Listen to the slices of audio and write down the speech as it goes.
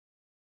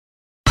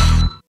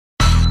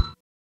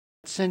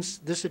since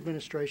this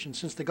administration,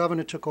 since the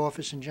governor took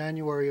office in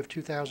January of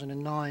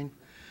 2009,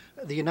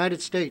 the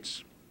United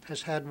States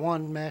has had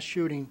one mass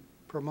shooting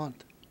per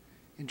month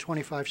in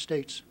 25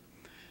 states.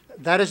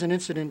 That is an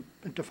incident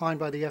defined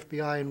by the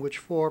FBI in which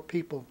four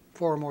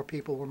or more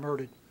people were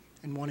murdered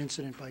in one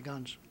incident by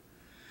guns.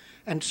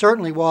 And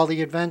certainly while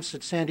the events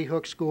at Sandy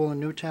Hook School in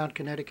Newtown,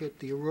 Connecticut,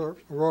 the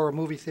Aurora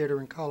Movie Theater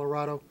in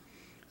Colorado,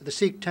 the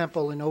Sikh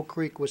Temple in Oak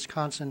Creek,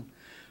 Wisconsin,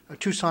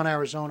 Tucson,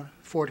 Arizona,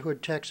 Fort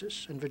Hood,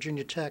 Texas, and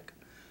Virginia Tech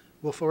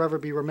will forever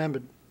be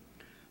remembered,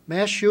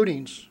 mass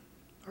shootings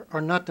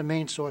are not the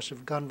main source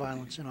of gun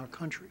violence in our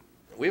country.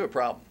 We have a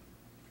problem.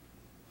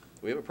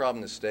 We have a problem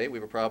in the state. We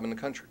have a problem in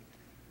the country.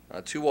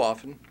 Too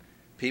often,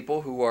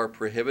 people who are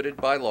prohibited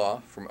by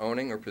law from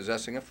owning or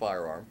possessing a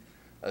firearm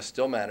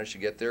still manage to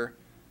get their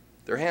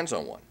hands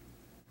on one.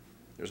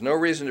 There's no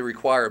reason to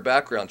require a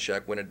background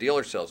check when a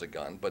dealer sells a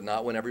gun, but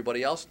not when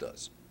everybody else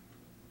does.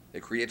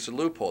 It creates a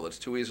loophole that's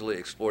too easily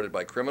exploited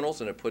by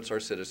criminals, and it puts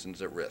our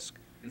citizens at risk.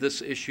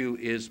 This issue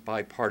is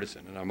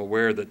bipartisan, and I'm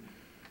aware that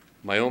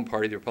my own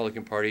party, the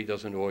Republican Party,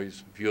 doesn't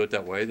always view it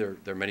that way. There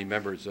are many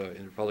members in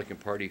the Republican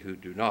Party who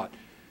do not.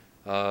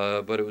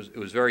 But it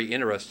was very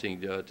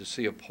interesting to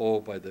see a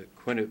poll by the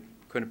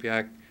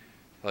Quinnipiac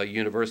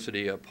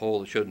University, a poll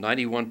that showed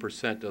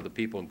 91% of the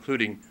people,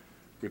 including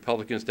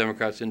Republicans,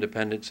 Democrats,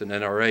 Independents, and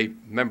NRA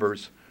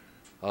members,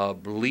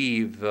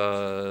 believe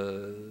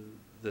that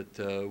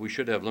we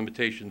should have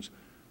limitations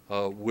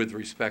with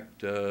respect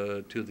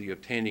to the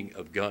obtaining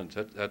of guns.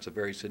 That's a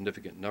very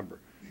significant number.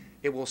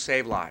 It will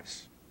save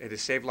lives. It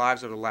has saved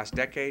lives over the last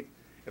decade.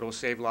 It will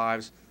save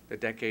lives the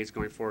decades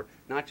going forward,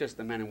 not just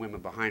the men and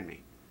women behind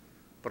me,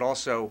 but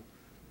also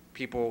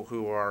people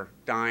who are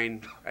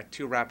dying at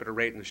too rapid a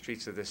rate in the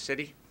streets of this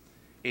city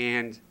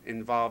and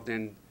involved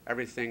in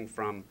everything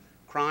from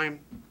crime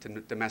to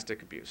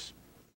domestic abuse.